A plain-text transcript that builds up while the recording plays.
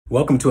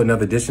Welcome to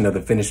another edition of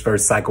the Finish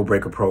First Cycle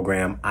Breaker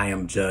program. I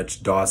am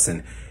Judge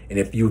Dawson. And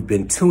if you've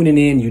been tuning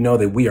in, you know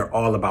that we are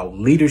all about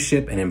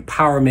leadership and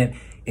empowerment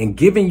and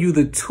giving you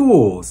the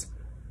tools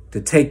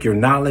to take your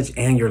knowledge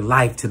and your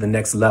life to the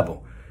next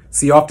level.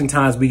 See,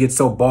 oftentimes we get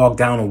so bogged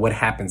down on what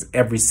happens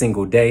every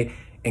single day.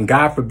 And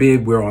God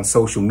forbid we're on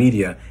social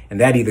media, and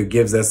that either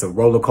gives us a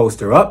roller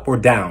coaster up or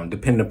down,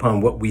 depending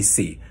upon what we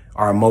see.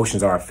 Our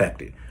emotions are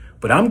affected.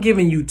 But I'm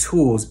giving you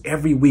tools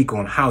every week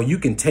on how you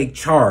can take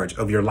charge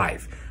of your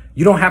life.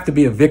 You don't have to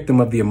be a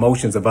victim of the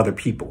emotions of other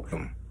people.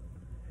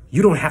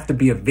 You don't have to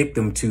be a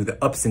victim to the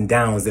ups and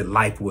downs that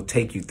life will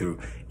take you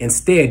through.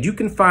 Instead, you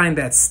can find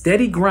that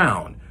steady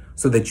ground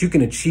so that you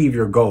can achieve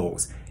your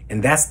goals.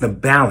 And that's the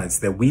balance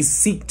that we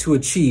seek to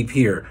achieve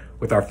here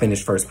with our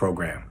Finish First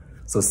program.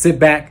 So sit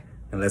back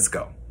and let's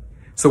go.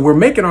 So we're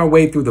making our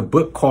way through the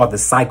book called The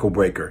Cycle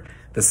Breaker.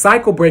 The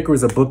Cycle Breaker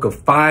is a book of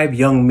 5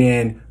 young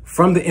men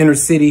from the inner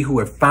city who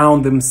have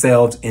found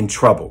themselves in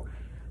trouble.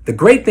 The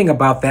great thing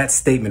about that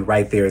statement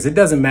right there is it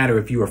doesn't matter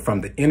if you are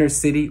from the inner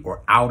city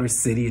or outer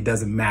city. It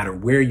doesn't matter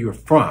where you're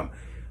from.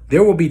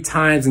 There will be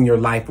times in your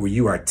life where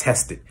you are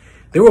tested.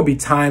 There will be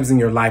times in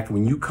your life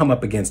when you come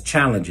up against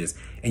challenges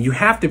and you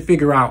have to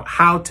figure out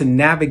how to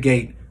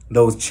navigate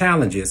those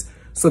challenges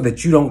so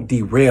that you don't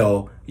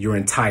derail your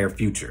entire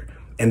future.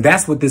 And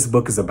that's what this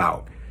book is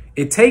about.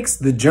 It takes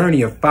the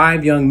journey of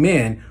 5 young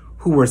men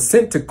who were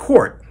sent to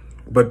court,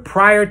 but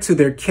prior to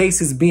their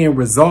cases being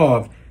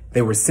resolved,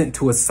 they were sent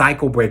to a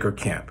cycle breaker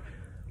camp.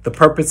 The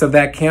purpose of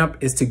that camp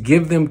is to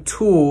give them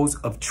tools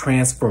of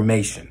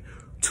transformation,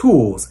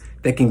 tools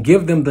that can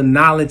give them the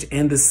knowledge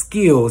and the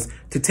skills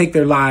to take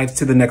their lives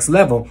to the next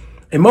level.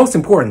 And most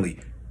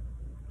importantly,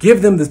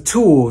 give them the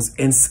tools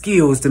and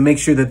skills to make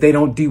sure that they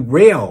don't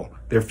derail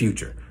their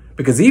future.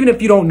 Because even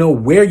if you don't know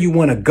where you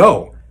want to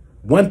go,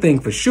 one thing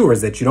for sure is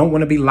that you don't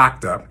want to be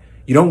locked up.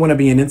 You don't want to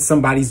be in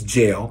somebody's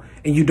jail,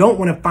 and you don't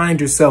want to find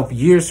yourself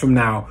years from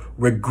now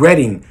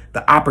regretting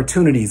the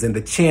opportunities and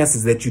the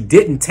chances that you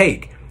didn't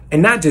take.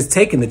 And not just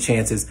taking the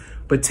chances,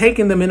 but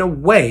taking them in a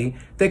way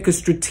that could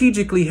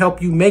strategically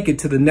help you make it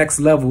to the next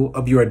level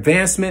of your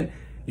advancement,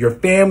 your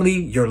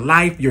family, your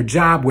life, your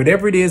job,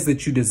 whatever it is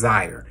that you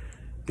desire.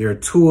 There are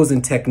tools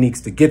and techniques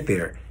to get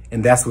there,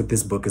 and that's what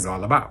this book is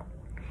all about.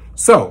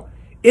 So,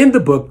 in the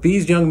book,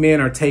 these young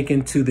men are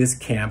taken to this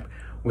camp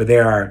where they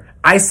are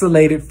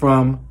isolated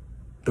from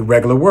the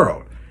regular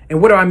world.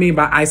 And what do I mean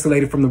by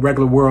isolated from the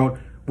regular world?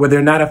 Where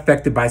they're not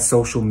affected by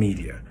social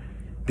media.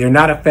 They're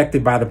not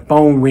affected by the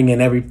phone ringing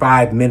every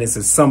 5 minutes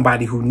of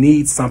somebody who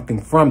needs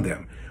something from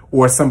them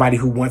or somebody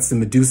who wants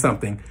them to do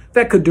something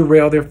that could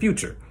derail their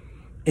future.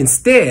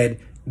 Instead,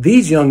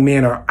 these young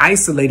men are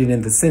isolated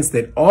in the sense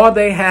that all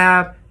they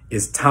have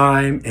is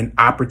time and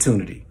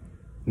opportunity.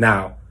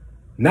 Now,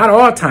 not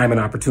all time and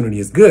opportunity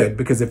is good,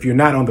 because if you're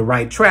not on the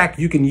right track,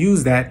 you can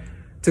use that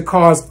to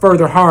cause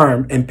further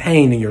harm and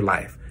pain in your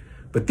life.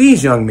 But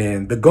these young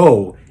men, the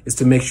goal is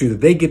to make sure that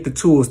they get the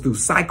tools through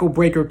Cycle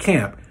Breaker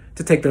Camp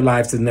to take their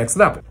lives to the next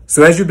level.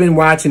 So as you've been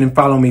watching and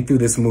following me through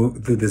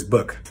this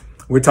book,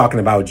 we're talking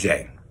about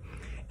Jay.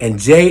 And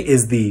Jay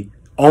is the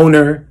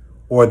owner,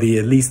 or at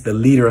least the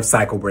leader of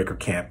Cycle Breaker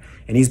Camp.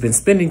 And he's been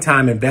spending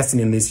time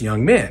investing in these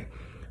young men.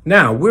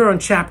 Now, we're on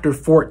chapter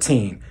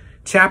 14.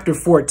 Chapter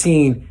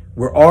 14,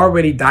 we're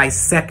already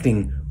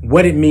dissecting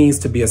what it means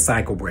to be a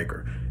cycle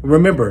breaker.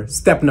 Remember,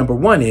 step number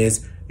 1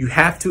 is you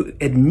have to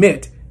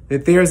admit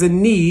that there's a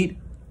need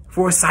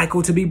for a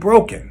cycle to be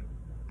broken.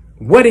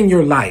 What in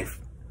your life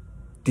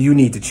do you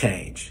need to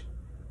change?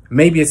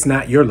 Maybe it's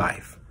not your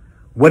life.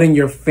 What in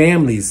your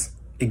family's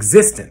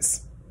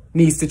existence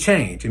needs to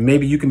change? And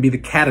maybe you can be the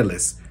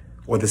catalyst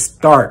or the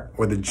start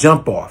or the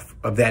jump off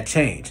of that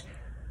change.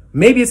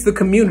 Maybe it's the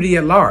community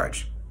at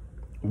large.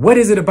 What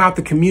is it about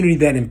the community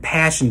that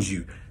impassions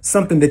you?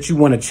 Something that you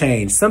want to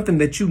change, something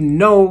that you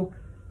know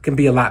can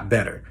be a lot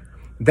better.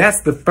 That's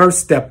the first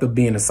step of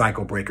being a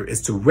cycle breaker,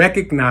 is to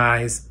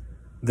recognize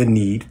the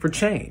need for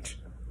change.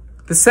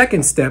 The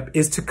second step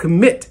is to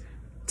commit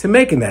to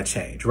making that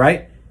change,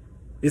 right?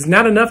 It's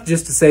not enough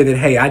just to say that,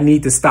 hey, I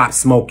need to stop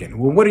smoking.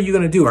 Well, what are you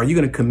going to do? Are you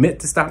going to commit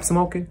to stop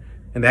smoking?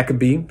 And that could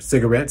be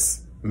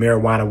cigarettes,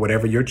 marijuana,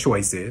 whatever your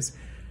choice is.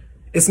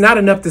 It's not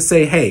enough to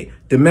say, hey,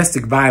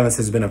 domestic violence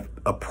has been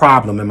a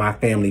problem in my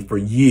family for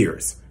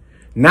years.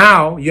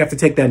 Now you have to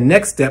take that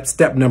next step,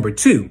 step number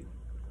 2,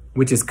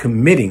 which is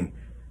committing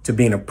to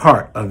being a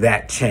part of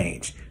that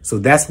change. So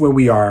that's where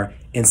we are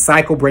in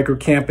Cycle Breaker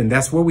Camp, and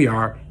that's where we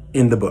are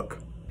in the book.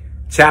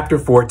 Chapter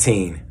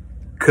 14,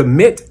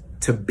 commit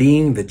to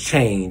being the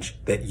change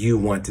that you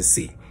want to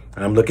see.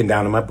 And I'm looking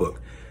down in my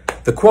book.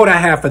 The quote I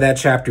have for that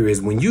chapter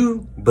is, when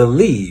you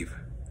believe,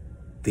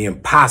 the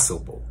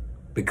impossible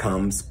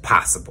becomes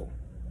possible.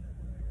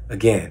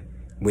 Again,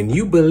 when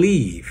you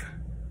believe,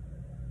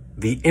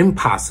 the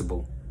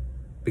impossible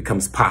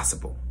becomes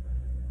possible.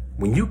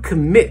 When you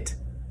commit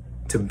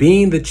to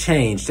being the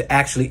change, to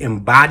actually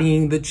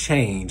embodying the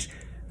change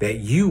that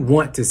you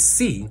want to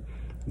see,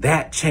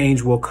 that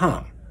change will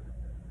come.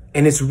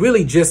 And it's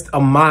really just a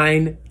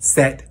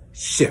mindset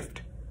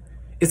shift.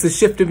 It's a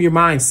shift of your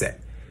mindset.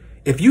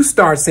 If you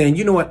start saying,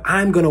 you know what,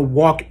 I'm going to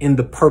walk in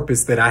the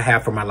purpose that I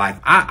have for my life.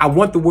 I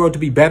want the world to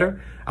be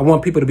better. I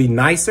want people to be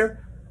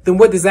nicer. Then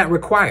what does that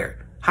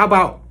require? How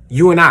about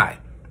you and I?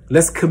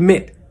 Let's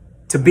commit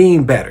to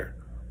being better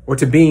or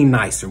to being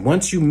nicer.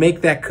 Once you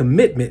make that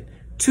commitment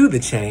to the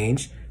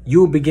change,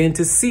 you'll begin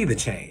to see the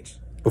change.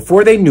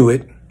 Before they knew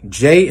it,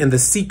 Jay and the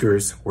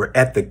Seekers were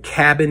at the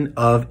Cabin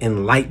of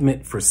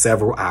Enlightenment for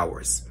several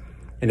hours.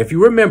 And if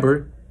you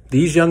remember,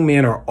 these young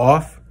men are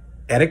off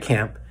at a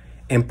camp,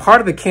 and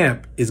part of the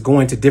camp is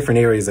going to different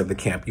areas of the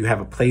camp. You have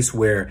a place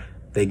where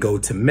they go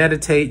to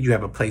meditate. You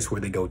have a place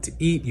where they go to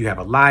eat. You have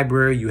a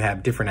library. You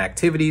have different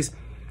activities.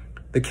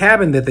 The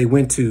cabin that they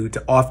went to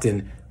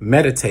often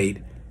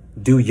meditate,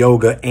 do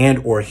yoga, and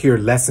or hear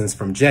lessons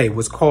from Jay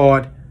was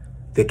called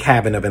the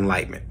Cabin of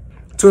Enlightenment.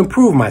 To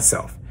improve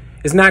myself.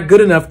 It's not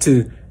good enough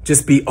to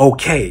just be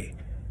okay.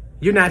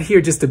 You're not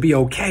here just to be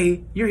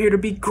okay. You're here to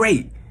be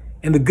great.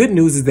 And the good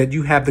news is that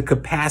you have the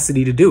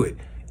capacity to do it,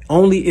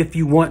 only if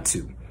you want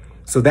to.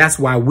 So that's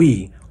why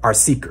we are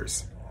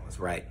seekers. That's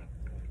right.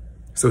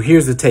 So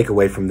here's the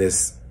takeaway from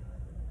this.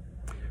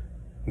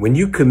 When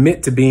you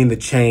commit to being the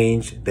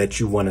change that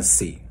you want to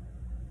see,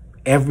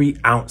 every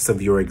ounce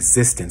of your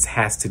existence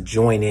has to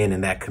join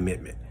in that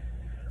commitment.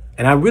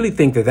 And I really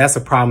think that that's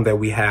a problem that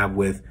we have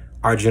with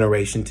our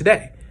generation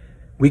today.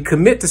 We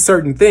commit to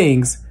certain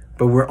things,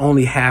 but we're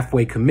only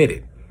halfway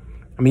committed.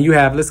 I mean,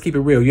 let's keep it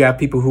real. You have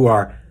people who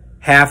are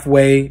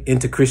halfway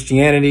into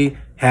Christianity,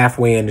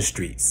 halfway in the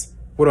streets.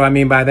 What do I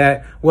mean by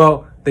that?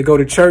 Well, they go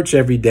to church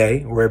every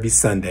day or every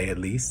Sunday at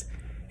least.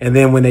 And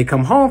then when they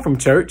come home from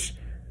church,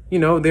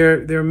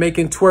 they're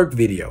making twerk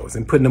videos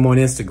and putting them on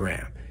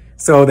Instagram.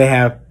 So they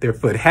have their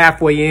foot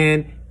halfway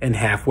in and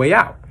halfway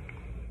out.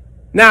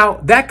 Now,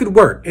 that could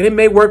work, and it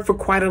may work for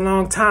quite a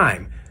long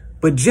time.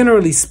 But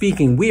generally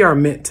speaking, we are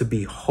meant to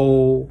be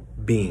whole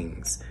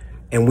beings.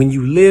 And when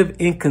you live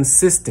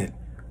inconsistent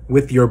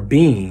with your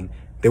being,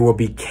 there will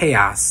be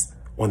chaos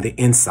on the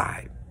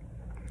inside.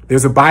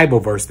 There's a Bible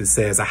verse that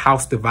says a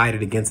house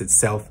divided against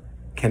itself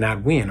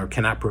cannot win or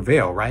cannot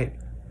prevail, right?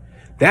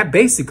 That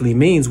basically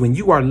means when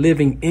you are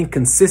living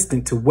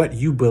inconsistent to what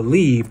you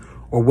believe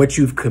or what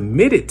you've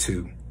committed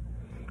to,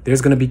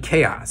 there's going to be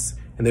chaos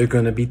and there's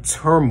going to be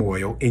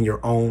turmoil in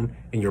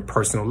your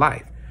personal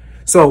life.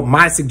 So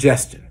my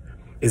suggestion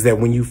is that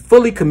when you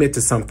fully commit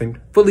to something,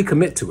 fully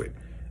commit to it.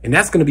 And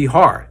that's going to be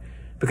hard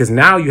because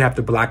now you have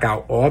to block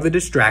out all the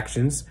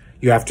distractions.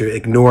 You have to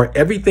ignore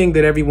everything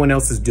that everyone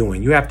else is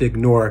doing. You have to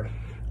ignore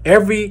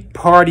every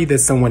party that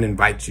someone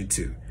invites you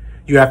to.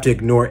 You have to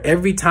ignore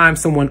every time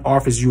someone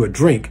offers you a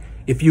drink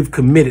if you've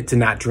committed to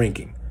not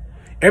drinking.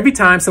 Every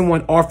time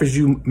someone offers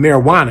you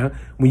marijuana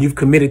when you've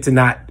committed to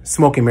not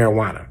smoking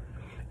marijuana.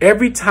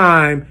 Every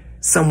time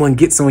someone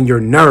gets on your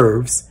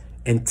nerves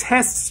and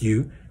tests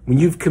you when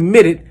you've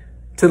committed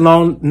to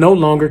no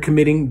longer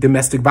committing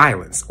domestic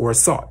violence or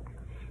assault.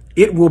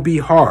 It will be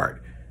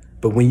hard,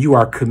 but when you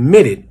are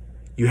committed,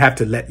 you have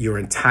to let your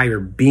entire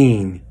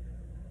being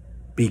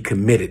be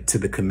committed to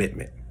the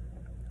commitment.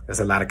 That's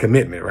a lot of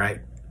commitment, right?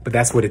 But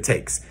that's what it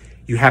takes.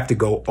 You have to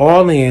go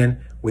all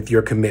in with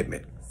your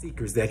commitment.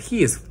 Seekers, that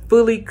he is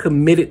fully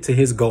committed to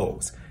his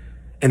goals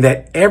and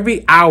that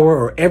every hour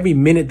or every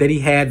minute that he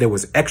had, there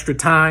was extra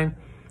time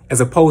as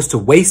opposed to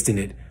wasting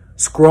it,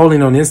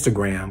 scrolling on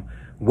Instagram,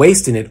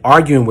 wasting it,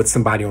 arguing with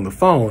somebody on the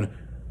phone,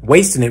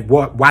 wasting it,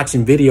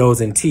 watching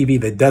videos and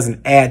TV that doesn't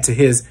add to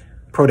his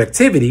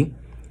productivity.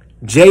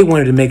 Jay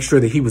wanted to make sure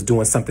that he was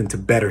doing something to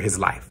better his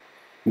life.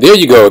 There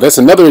you go. That's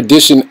another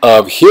edition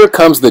of Here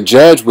Comes the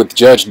Judge with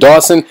Judge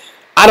Dawson.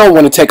 I don't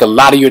want to take a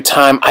lot of your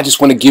time. I just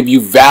want to give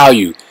you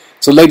value.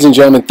 So ladies and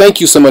gentlemen, thank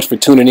you so much for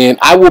tuning in.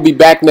 I will be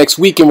back next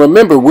week. And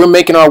remember, we're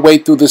making our way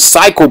through the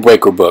Cycle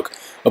Breaker book,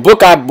 a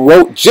book I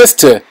wrote just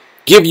to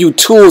give you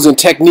tools and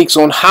techniques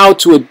on how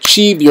to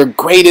achieve your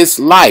greatest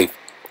life.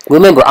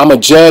 Remember, I'm a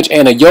judge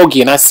and a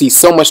yogi, and I see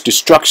so much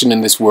destruction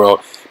in this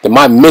world that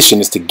my mission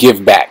is to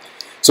give back.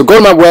 So go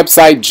to my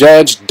website,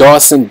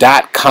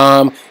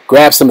 judgedawson.com,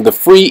 grab some of the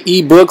free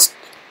ebooks,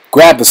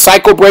 grab the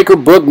Cycle Breaker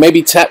book,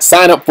 maybe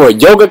sign up for a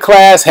yoga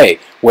class. Hey,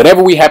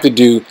 whatever we have to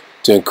do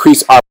to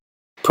increase our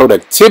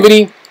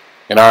productivity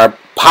and our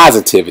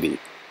positivity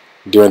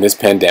during this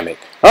pandemic.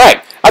 All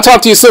right, I'll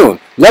talk to you soon.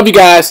 Love you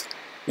guys.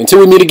 Until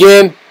we meet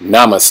again,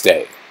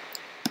 namaste.